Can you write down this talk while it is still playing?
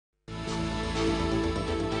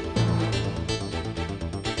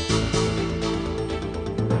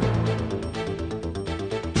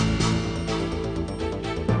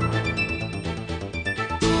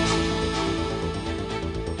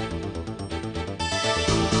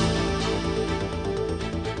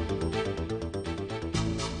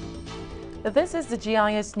This is the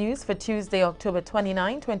GIS news for Tuesday, October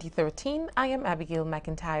 29, 2013. I am Abigail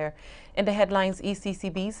McIntyre. In the headlines,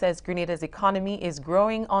 ECCB says Grenada's economy is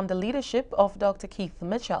growing on the leadership of Dr. Keith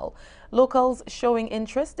Mitchell. Locals showing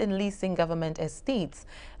interest in leasing government estates,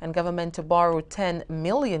 and government to borrow $10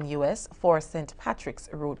 million US for St. Patrick's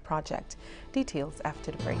Road project. Details after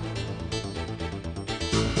the break.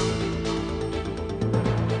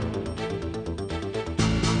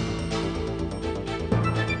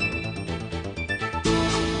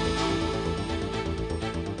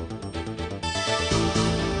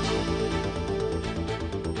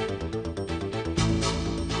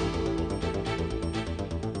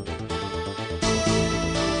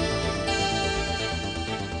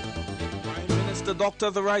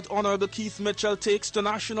 Dr. The Right Honorable Keith Mitchell takes to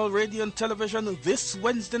national radio and television this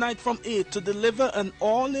Wednesday night from 8 to deliver an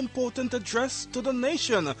all-important address to the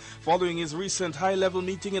nation. Following his recent high-level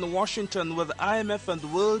meeting in Washington with IMF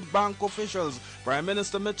and World Bank officials, Prime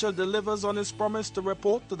Minister Mitchell delivers on his promise to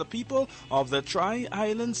report to the people of the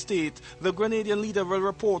Tri-Island state. The Grenadian leader will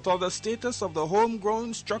report on the status of the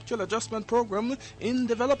homegrown structural adjustment program in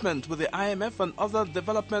development with the IMF and other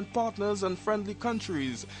development partners and friendly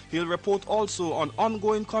countries. He'll report also on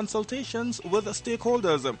ongoing consultations with the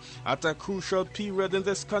stakeholders. At a crucial period in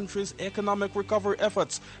this country's economic recovery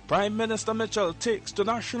efforts, Prime Minister Mitchell takes to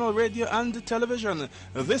national radio and television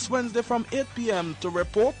this Wednesday from 8 p.m. to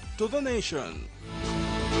report to the nation.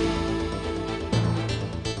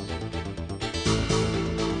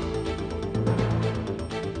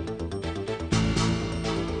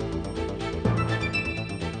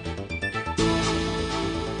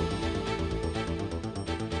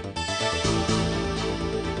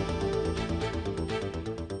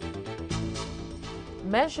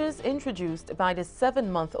 Measures introduced by the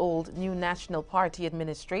 7-month-old new National Party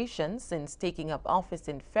administration since taking up office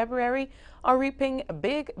in February are reaping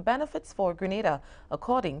big benefits for Grenada,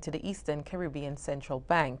 according to the Eastern Caribbean Central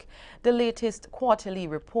Bank. The latest quarterly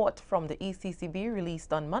report from the ECCB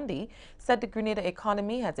released on Monday said the Grenada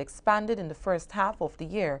economy has expanded in the first half of the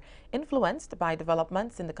year, influenced by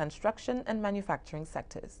developments in the construction and manufacturing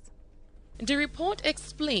sectors. The report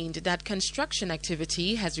explained that construction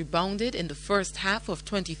activity has rebounded in the first half of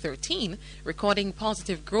 2013, recording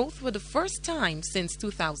positive growth for the first time since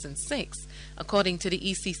 2006. According to the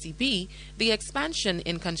ECCB, the expansion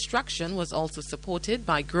in construction was also supported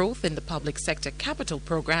by growth in the public sector capital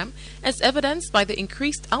program, as evidenced by the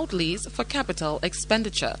increased outlays for capital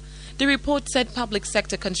expenditure. The report said public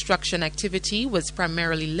sector construction activity was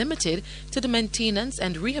primarily limited to the maintenance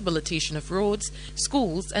and rehabilitation of roads,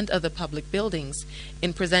 schools, and other public buildings.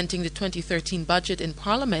 In presenting the 2013 budget in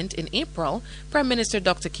Parliament in April, Prime Minister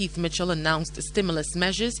Dr. Keith Mitchell announced stimulus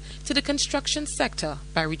measures to the construction sector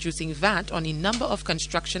by reducing VAT on a number of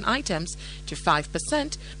construction items to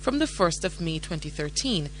 5% from the 1st of May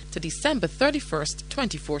 2013 to December 31st,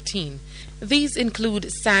 2014. These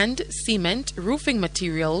include sand, cement, roofing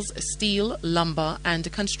materials, steel, lumber,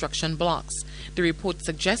 and construction blocks. The report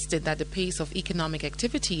suggested that the pace of economic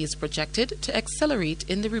activity is projected to accelerate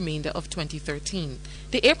in the remainder of 2013.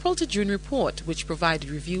 The April to June report, which provided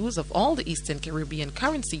reviews of all the Eastern Caribbean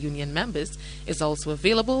Currency Union members, is also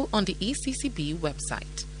available on the ECCB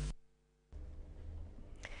website.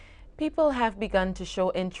 People have begun to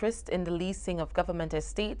show interest in the leasing of government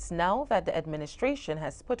estates now that the administration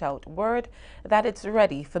has put out word that it's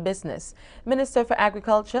ready for business. Minister for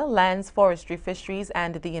Agriculture, Lands, Forestry, Fisheries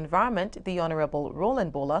and the Environment, the Honorable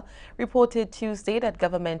Roland Bola, reported Tuesday that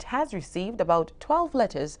government has received about 12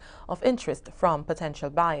 letters of interest from potential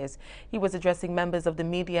buyers. He was addressing members of the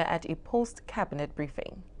media at a post-cabinet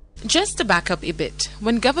briefing. Just to back up a bit,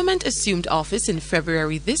 when government assumed office in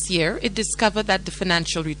February this year, it discovered that the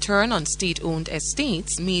financial return on state-owned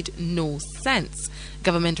estates made no sense.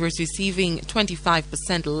 Government was receiving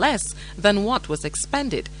 25% less than what was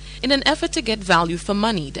expended. In an effort to get value for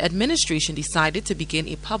money, the administration decided to begin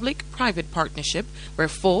a public-private partnership where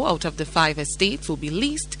 4 out of the 5 estates will be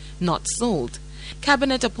leased, not sold.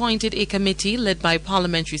 Cabinet appointed a committee led by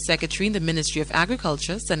Parliamentary Secretary in the Ministry of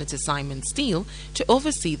Agriculture, Senator Simon Steele, to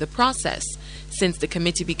oversee the process. Since the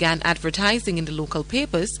committee began advertising in the local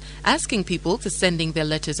papers, asking people to send in their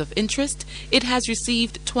letters of interest, it has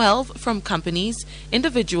received 12 from companies,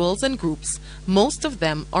 individuals and groups. Most of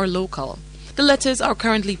them are local. The letters are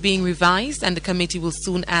currently being revised and the committee will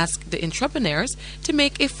soon ask the entrepreneurs to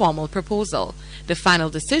make a formal proposal. The final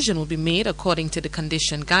decision will be made according to the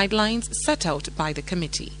condition guidelines set out by the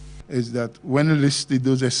committee. Is that when listed,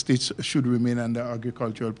 those estates should remain under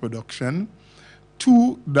agricultural production.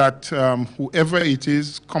 2, that whoever it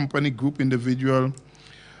is, company, group, individual,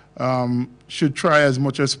 should try as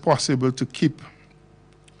much as possible to keep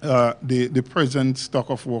the present stock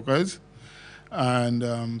of workers.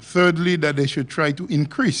 And thirdly, that they should try to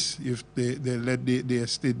increase, if they let the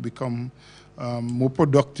estate become more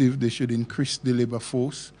productive, they should increase the labor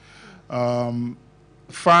force.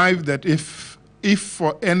 5, that if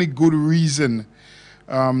for any good reason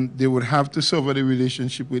they would have to sever the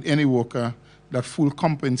relationship with any worker, that full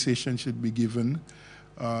compensation should be given.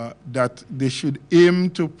 That they should aim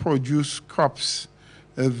to produce crops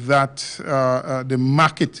that the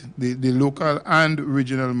market, the local and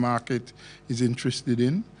regional market is interested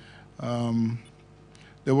in.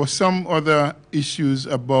 There were some other issues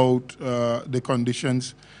about the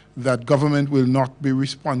conditions that government will not be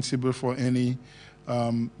responsible for any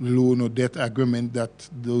loan or debt agreement that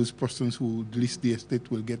those persons who lease the estate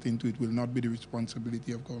will get into. It will not be the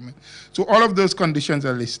responsibility of government. So all of those conditions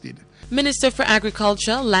are listed. Minister for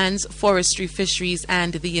Agriculture, Lands, Forestry, Fisheries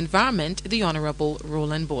and the Environment, the Honorable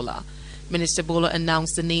Roland Bola. Minister Bola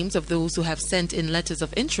announced the names of those who have sent in letters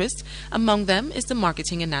of interest. Among them is the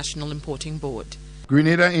Marketing and National Importing Board.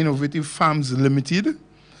 Grenada Innovative Farms Limited,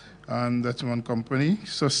 and that's one company.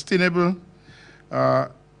 Sustainable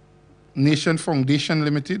Nation Foundation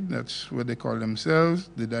Limited, that's what they call themselves.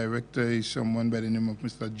 The director is someone by the name of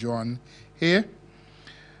Mr. John Hay.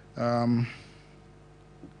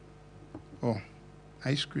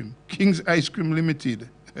 Ice cream. King's Ice Cream Limited.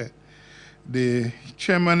 The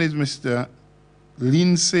chairman is Mr.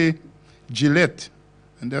 Lindsay Gillette,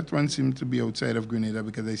 and that one seems to be outside of Grenada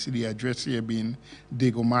because I see the address here being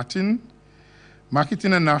Dago Martin.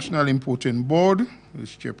 Marketing and National Importing Board,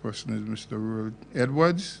 which chairperson is Mr. Roald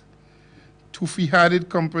Edwards. Tufi Harded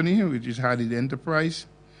Company, which is Harded Enterprise.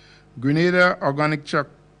 Grenada Organic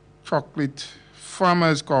Chocolate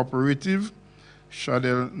Farmers Cooperative,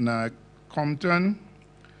 Shadell Naik Compton.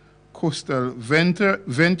 Coastal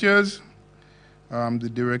Ventures,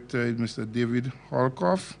 the director is Mr. David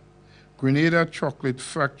Holkoff. Grenada Chocolate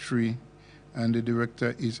Factory, and the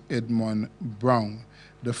director is Edmond Brown.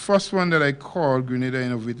 The first one that I called, Grenada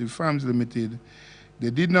Innovative Farms Limited, they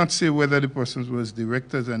did not say whether the persons was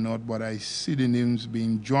directors or not, but I see the names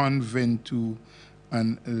being John Ventu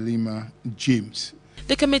and Lima James.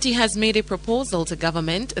 The committee has made a proposal to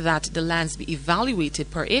government that the lands be evaluated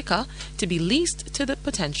per acre to be leased to the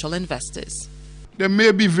potential investors. There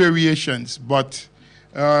may be variations, but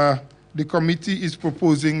the committee is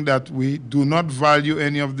proposing that we do not value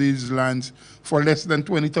any of these lands for less than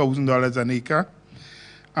 $20,000 an acre,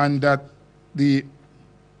 and that the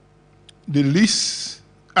lease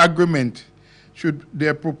agreement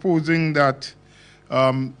they're proposing that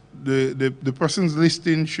the person's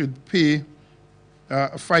listing should pay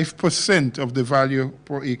 5% of the value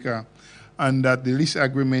per acre, and that the lease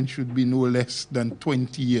agreement should be no less than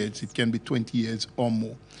 20 years. It can be 20 years or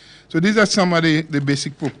more. So these are some of the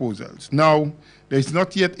basic proposals. Now, there is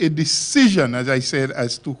not yet a decision, as I said,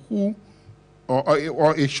 as to who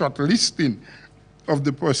or a short listing of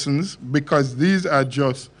the persons, because these are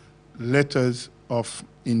just letters of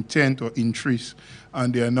intent or interest,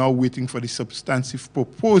 and they are now waiting for the substantive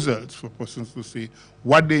proposals for persons to say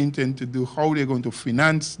what they intend to do, how they're going to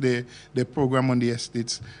finance their program on the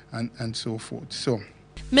estates, and so forth. So,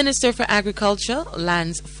 Minister for Agriculture,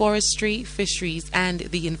 Lands, Forestry, Fisheries and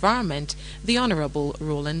the Environment, the Honorable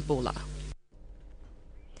Roland Bola.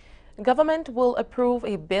 Government will approve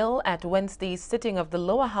a bill at Wednesday's sitting of the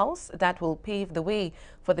lower house that will pave the way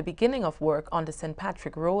for the beginning of work on the St.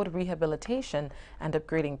 Patrick Road rehabilitation and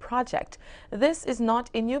upgrading project. This is not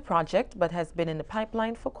a new project but has been in the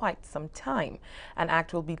pipeline for quite some time. An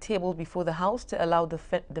act will be tabled before the House to allow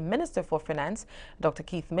the Minister for Finance, Dr.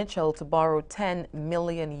 Keith Mitchell, to borrow $10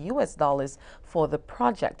 million for the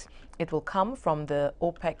project. It will come from the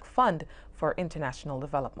OPEC Fund for International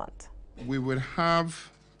Development. We would have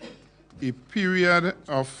a period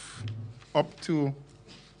of up to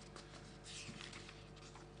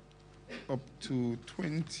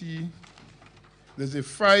 20. There's a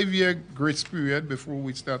 5-year grace period before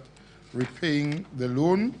we start repaying the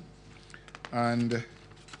loan, and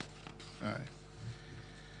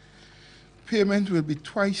payment will be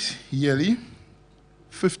twice yearly,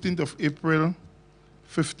 15th of April,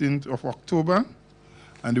 15th of October,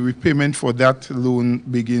 and the repayment for that loan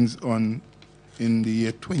begins in the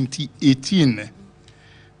year 2018,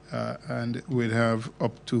 and we'll have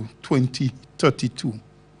up to 2032.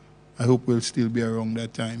 I hope we'll still be around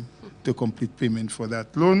that time to complete payment for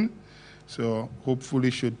that loan. So hopefully,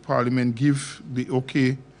 should Parliament give the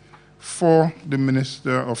okay for the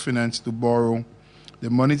Minister of Finance to borrow, the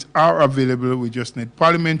monies are available. We just need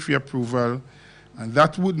parliamentary approval, And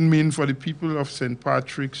that wouldn't mean for the people of St.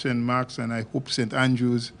 Patrick's, St. Mark's, and I hope St.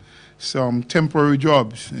 Andrews, some temporary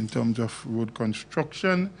jobs in terms of road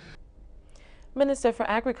construction. Minister for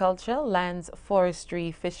Agriculture, Lands,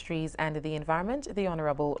 Forestry, Fisheries and the Environment, the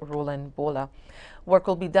Honorable Roland Bola. Work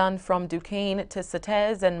will be done from Duquesne to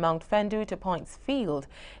Sates and Mount Fendu to Points Field,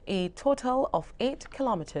 a total of 8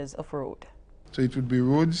 kilometers of road. So it would be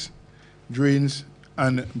roads, drains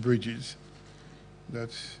and bridges.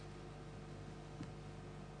 That's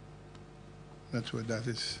what that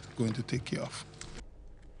is going to take care of.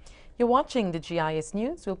 You're watching the GIS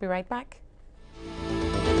News. We'll be right back.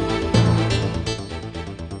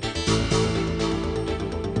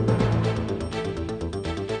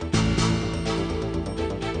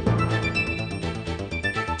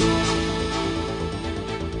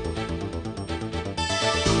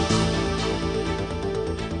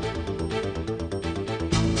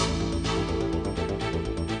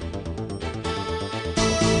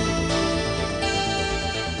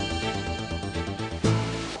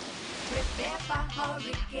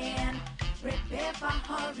 Prepare for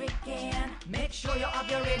hurricane. Make sure you have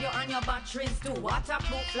your radio and your batteries too.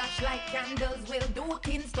 Waterproof flashlight candles will do.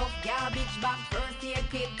 Tin stuff, garbage bag, first aid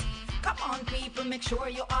kit. Come on people, make sure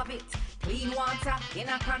you have it. Clean water in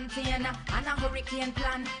a container and a hurricane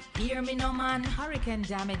plan. Hear me no man. Hurricane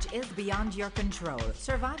damage is beyond your control.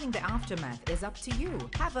 Surviving the aftermath is up to you.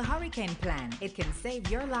 Have a hurricane plan. It can save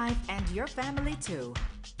your life and your family too.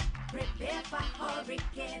 Prepare for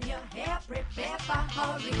hurricane, your hair, prepare for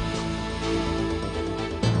hurricane.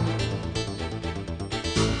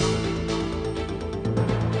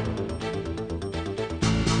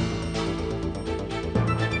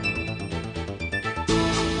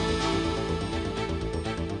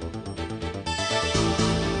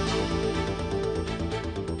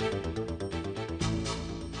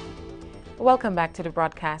 Welcome back to the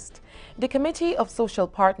broadcast. The Committee of Social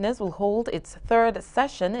Partners will hold its third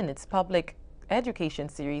session in its public education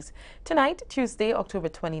series tonight, Tuesday, October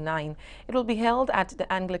 29. It will be held at the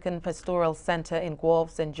Anglican Pastoral Center in Guelph,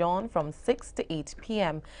 St. John from 6 to 8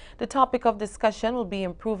 p.m. The topic of discussion will be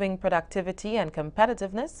improving productivity and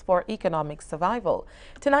competitiveness for economic survival.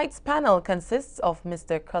 Tonight's panel consists of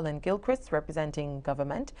Mr. Cullen Gilchrist, representing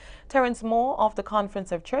government, Terence Moore of the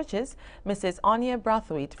Conference of Churches, Mrs. Anya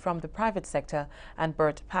Brathwaite from the private sector, and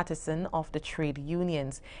Bert Patterson of the trade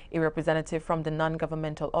unions. A representative from the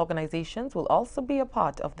non-governmental organizations will also be a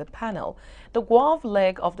part of the panel. The Guelph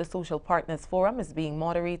leg of the Social Partners Forum is being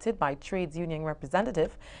moderated by trades union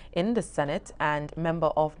representative in the Senate and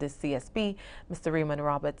member of the CSP, Mr. Raymond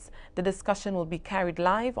Roberts. The discussion will be carried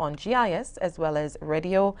live on GIS as well as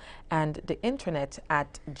radio and the internet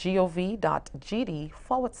at gov.gd/TV.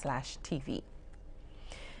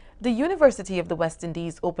 The University of the West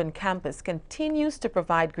Indies Open Campus continues to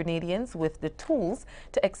provide Grenadians with the tools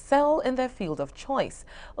to excel in their field of choice.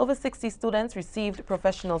 Over 60 students received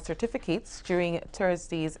professional certificates during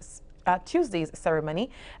Tuesday's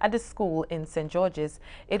ceremony at the school in St. George's.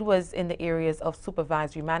 It was in the areas of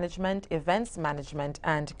supervisory management, events management,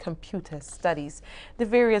 and computer studies. The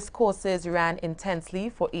various courses ran intensely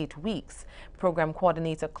for 8 weeks. Program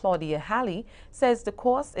coordinator Claudia Halley says the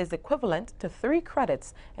course is equivalent to 3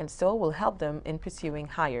 credits and so will help them in pursuing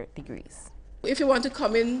higher degrees. If you want to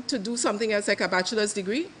come in to do something else like a bachelor's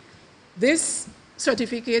degree, this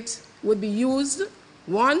certificate would be used,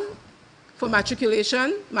 1, for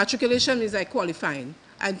matriculation. Matriculation is like qualifying.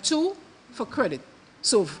 And 2, for credit.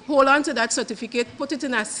 So hold on to that certificate, put it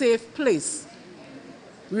in a safe place.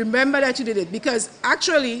 Remember that you did it, because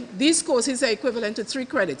actually these courses are equivalent to 3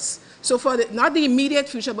 credits. So for not the immediate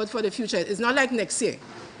future, but for the future, it's not like next year.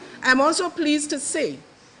 I'm also pleased to say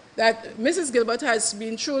that Mrs. Gilbert has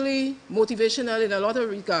been truly motivational in a lot of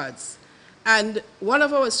regards. And one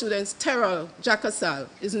of our students, Terrell Jacasal,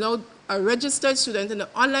 is now a registered student in the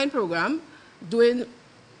online program doing,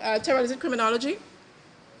 Terrell, is it criminology?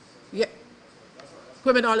 Yeah,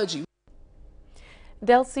 criminology.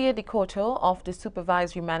 Delcia Decoto of the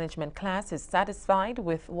supervisory management class is satisfied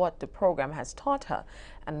with what the program has taught her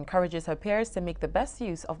and encourages her peers to make the best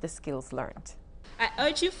use of the skills learned. I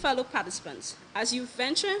urge you fellow participants, as you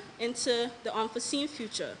venture into the unforeseen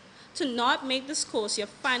future, to not make this course your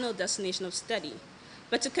final destination of study,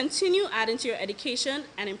 but to continue adding to your education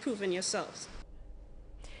and improving yourselves.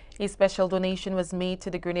 A special donation was made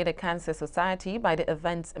to the Grenada Cancer Society by the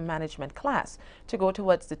events management class to go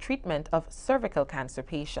towards the treatment of cervical cancer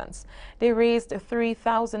patients. They raised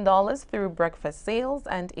 $3,000 through breakfast sales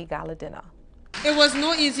and a gala dinner. It was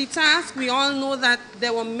no easy task. We all know that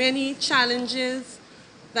there were many challenges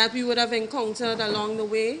that we would have encountered along the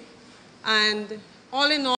way. And all in all,